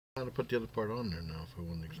How to put the other part on there now if I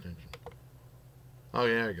want an extension. Oh,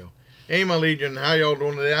 yeah, there we go. Hey, my Legion, how y'all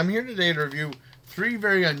doing today? I'm here today to review 3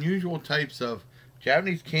 very unusual types of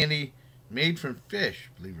Japanese candy made from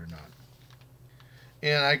fish, believe it or not.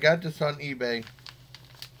 And I got this on eBay.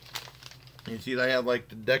 You see, I have like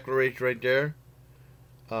the declaration right there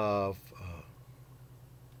of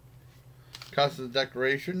customs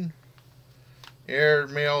declaration,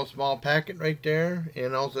 airmail small packet right there,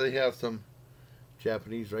 and also they have some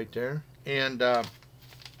Japanese right there, and it's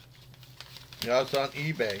on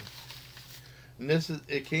eBay. And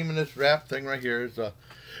it came in this wrap thing right here. It's a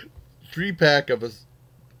 3-pack of a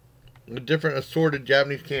different assorted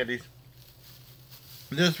Japanese candies.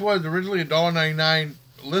 This was originally $1.99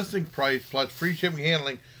 listing price plus free shipping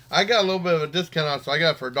handling. I got a little bit of a discount on it, so I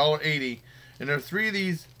got it for $1.80. And there are 3 of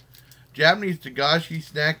these Japanese Dagashi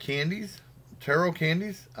snack candies, Taro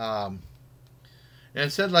candies. And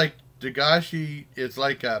it said like Dagashi is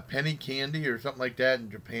like a penny candy or something like that in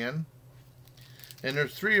Japan. And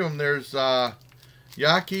there's 3 of them. There's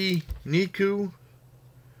Yakiniku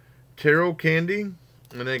Taro candy,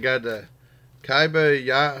 and they got the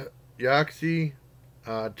Kabayaki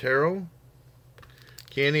Taro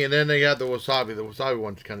candy, and then they got the Wasabi. The Wasabi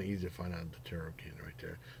one's kind of easy to find out, the Taro candy right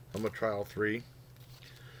there. I'm going to try all 3.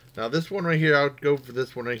 Now this one right here, I'll go for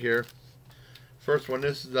this one right here. First one,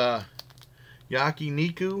 this is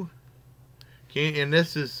Yakiniku candy, and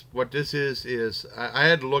this is, what this is I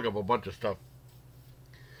had to look up a bunch of stuff.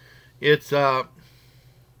 It's the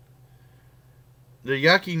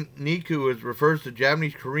Yakiniku refers to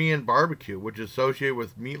Japanese Korean barbecue, which is associated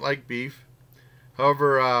with meat like beef.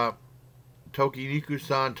 However,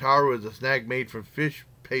 Yakiniku-san Taro is a snack made from fish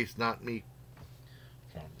paste, not meat.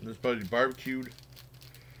 This is supposed to be barbecued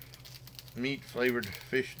meat flavored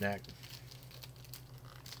fish snack.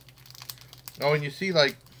 Oh, and you see,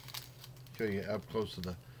 like, show you up close to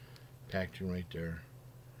the packaging right there.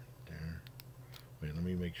 There. Wait, let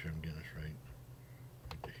me make sure I'm getting this right.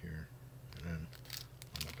 Right to here. And then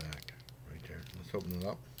on the back. Right there. Let's open it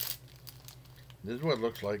up. This is what it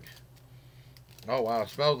looks like. Oh, wow. It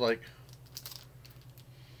smells like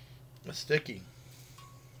a sticky.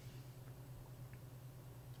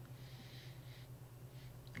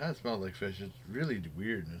 That smells like fish. It's really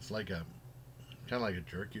weird. It's like a kind of like a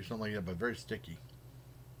jerky or something like that, but very sticky.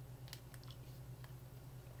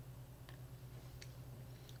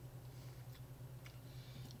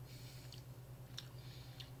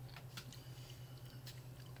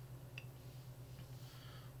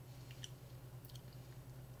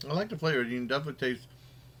 I like the flavor. You can definitely taste.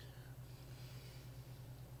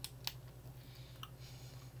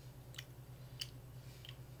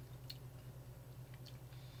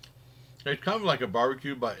 It's kind of like a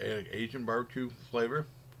barbecue, but Asian barbecue flavor.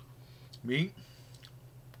 Meat.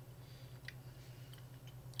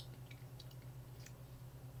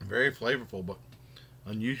 Very flavorful, but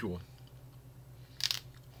unusual.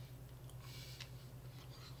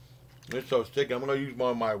 It's so sticky. I'm going to use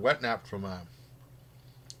one of my wet naps from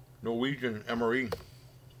Norwegian MRE.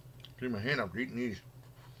 Get my hand up eating these.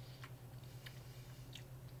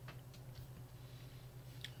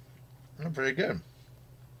 They're pretty good.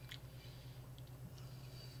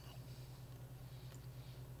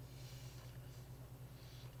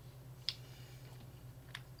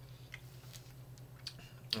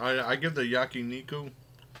 I give the Yakiniku,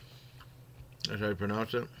 as I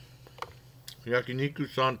pronounce it, Yakiniku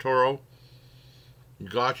Santoro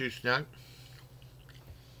Dagashi snack.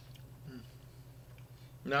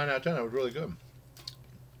 9 out of 10. That was really good.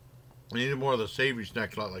 I needed more of the savory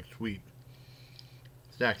snacks, not like sweet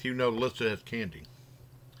snacks, even though listed as candy.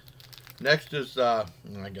 Next is oh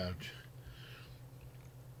my god.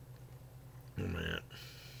 Oh man.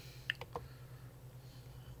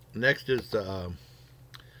 Next is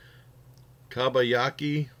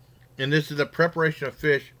Kabayaki, and this is a preparation of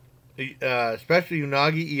fish, especially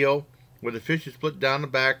unagi eel, where the fish is split down the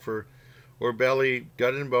back or belly,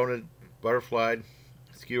 gutted and boned, butterflied,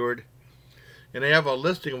 skewered, and they have a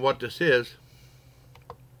listing of what this is.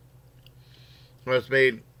 Well, it's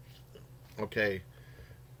made. Okay,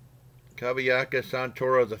 Kabayaki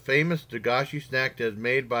Santoro is a famous Dagashi snack that is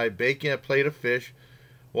made by baking a plate of fish,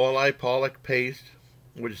 walleye pollock paste,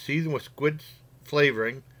 which is seasoned with squid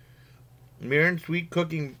flavoring, mirin sweet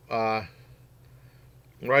cooking rice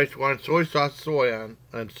wine, soy sauce, soy,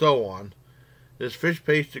 and so on. This fish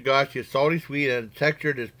paste Dagashi is salty sweet and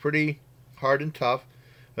textured is pretty hard and tough.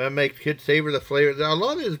 That makes kids savor the flavor. A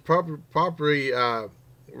lot of it is properly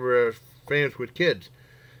famous with kids.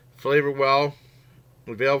 Flavor well.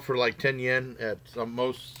 Available for like 10 yen at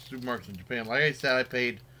most supermarkets in Japan. Like I said, I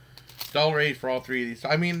paid $1.08 for all three of these.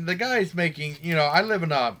 I mean, the guy's making, you know, I live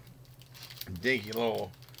in a dinky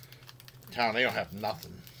little town. They don't have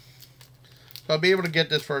nothing. So I'll be able to get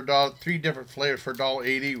this for $1, 3 different flavors for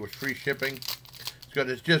 $1.80 with free shipping. It's good.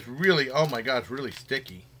 It's just really, oh my God, it's really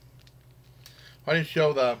sticky. I didn't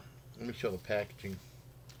show the, let me show the packaging.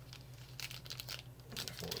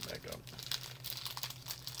 Fold it back up.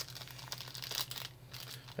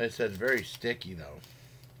 I said it's very sticky though.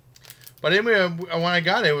 But anyway, when I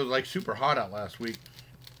got it, it was like super hot out last week.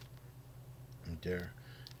 Right there.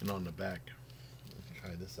 And on the back. Let's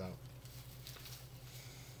try this out.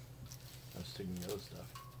 I'm sticking the other stuff.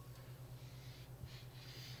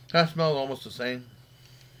 That smells almost the same.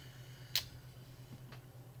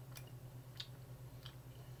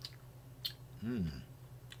 Mmm.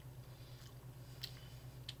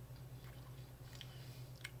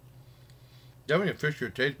 Definitely a fish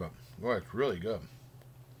your taste bud. Boy, it's really good.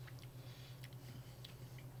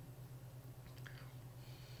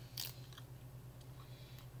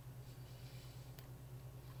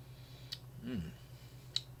 Mmm.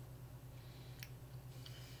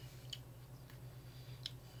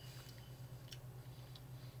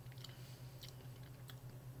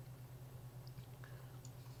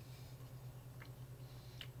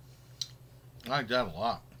 I like that a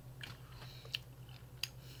lot.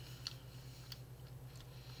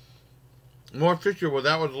 More fishier. Well,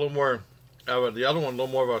 that was a little more. The other one, a little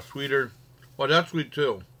more of a sweeter. Well, that's sweet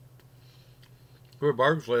too. For a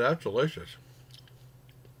bargain flake, that's delicious.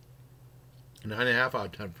 9.5 out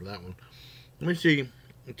of 10 for that one. Let me see.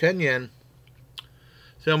 10 yen.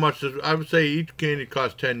 See how much this, I would say each candy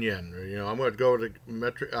costs 10 yen. You know, I'm going to go with the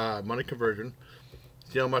metric money conversion.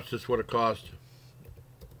 See how much this would have cost.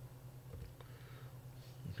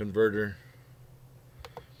 Converter.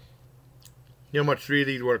 You know how much 3 of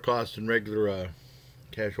these would have cost in regular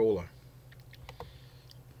cashola.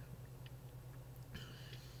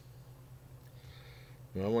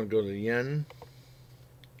 Now I want to go to the yen.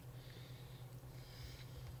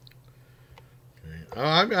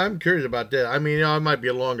 Okay. I'm curious about that. I mean, you know, it might be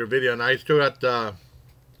a longer video, and I still got to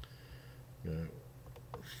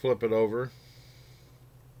flip it over.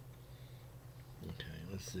 Okay,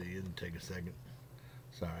 let's see. It'll take a second.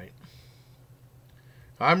 It's all right.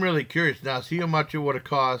 I'm really curious now. See how much it would have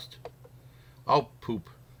cost. Oh, poop.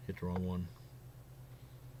 Hit the wrong one.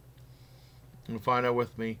 You can find out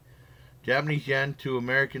with me. Japanese yen to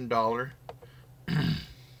American dollar.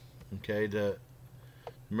 Okay, the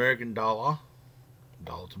American dollar.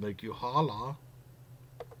 Dollar to make you holla.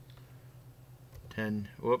 10.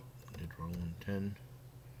 Whoop. Hit the wrong one. 10.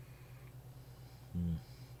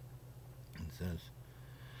 It says.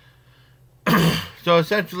 So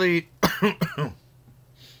essentially.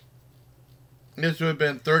 This would have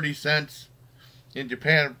been 30 cents in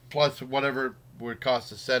Japan plus whatever it would cost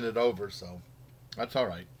to send it over, so that's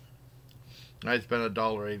alright. I spent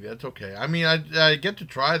 $1.80. That's okay. I mean, I get to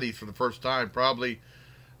try these for the first time, probably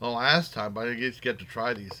the last time, but I get to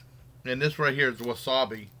try these. And this right here is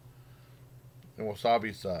wasabi. And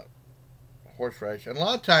wasabi's horseradish. And a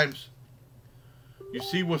lot of times, you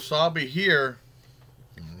see wasabi here.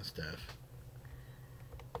 Oh, what's that?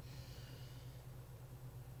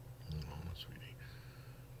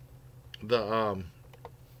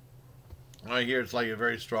 Right here it's like a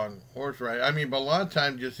very strong horseradish. I mean, but a lot of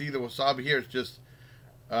times you see the wasabi here, it's just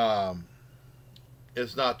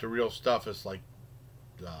it's not the real stuff. It's like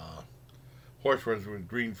horseradish with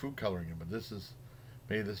green food coloring in. But this is,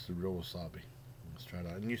 maybe this is the real wasabi. Let's try it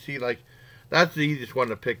out. And you see, like, that's the easiest one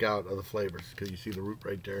to pick out of the flavors because you see the root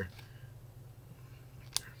right there.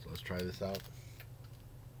 So let's try this out.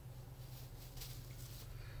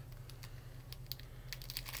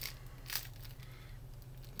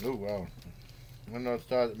 Oh, wow. I know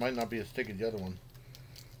it might not be as sticky as the other one.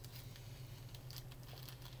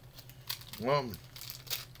 Well,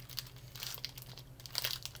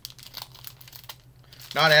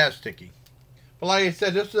 not as sticky. But like I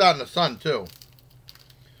said, this is out in the sun too.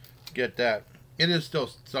 Get that. It is still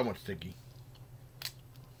somewhat sticky.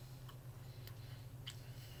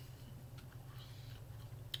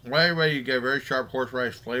 Right away, you get a very sharp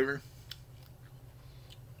horseradish flavor.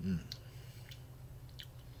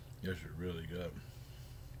 This is really good.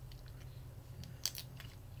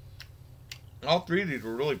 All three of these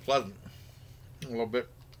were really pleasant. A little bit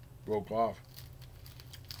broke off.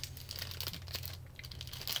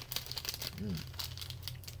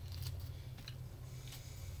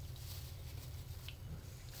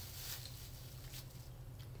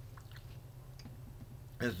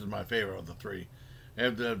 This is my favorite of the three.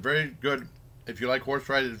 And they're very good. If you like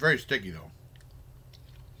horseradish, it's very sticky though.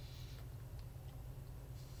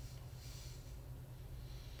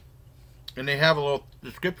 And they have a little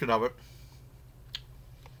description of it.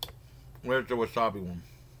 Where's the wasabi one?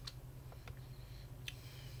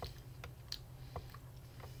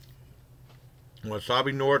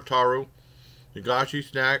 Wasabi nor Taro. Dagashi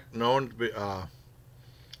snack known to be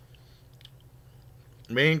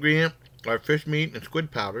main ingredient are fish meat and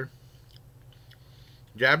squid powder.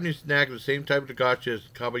 Japanese snack is the same type of Dagashi as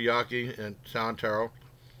Kabayaki and Taro.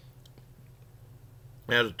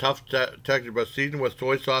 It has a tough texture but seasoned with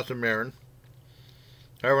soy sauce and mirin.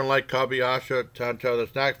 Everyone like Kabayaki Taro. The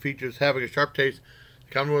snack features having a sharp taste.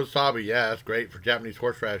 Comes with wasabi. Yeah, that's great for Japanese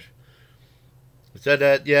horseradish. It said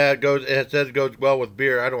that, yeah, it says it goes well with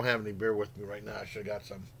beer. I don't have any beer with me right now. I should have got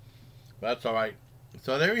some. But that's alright.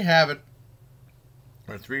 So there you have it.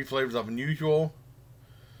 Our 3 flavors of unusual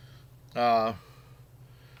Japanese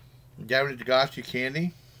Dagashi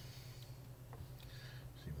candy.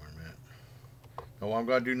 Let's see where I'm at. Now what I'm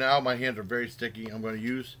going to do now, my hands are very sticky. I'm going to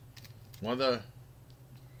use one of the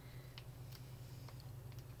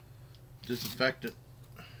disinfectant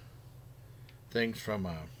things from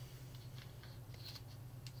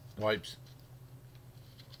wipes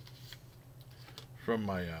from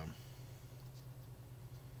my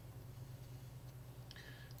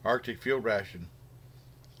Arctic field ration.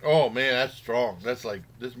 Oh man, that's strong. That's like,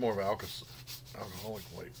 this is more of an alcoholic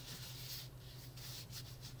wipe.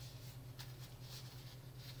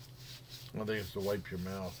 I think it's to wipe your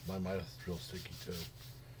mouth. My mouth is real sticky too.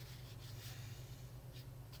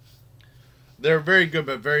 They're very good,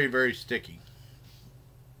 but very, very sticky.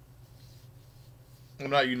 I'm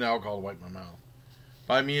not using alcohol to wipe my mouth.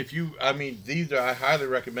 But I mean, these are, I highly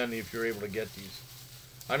recommend if you're able to get these.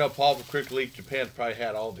 I know Paul from Quick Leak Japan's probably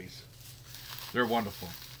had all these. They're wonderful.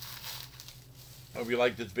 Hope you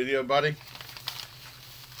like this video, buddy.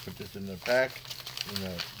 Put this in the pack,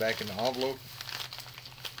 back in the envelope.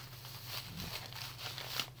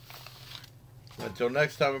 Until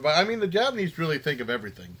next time, I mean, the Japanese really think of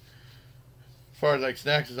everything. As far as like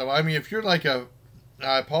snacks and stuff. I mean, if you're like a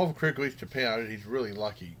Paul from Quick Leak Japan, he's really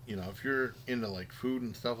lucky. You know, if you're into like food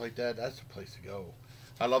and stuff like that, that's the place to go.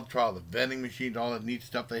 I love to try all the vending machines, all the neat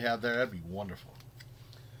stuff they have there. That'd be wonderful.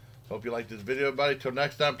 Hope you like this video, everybody. Till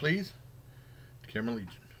next time, please. Care and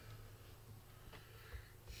Legion.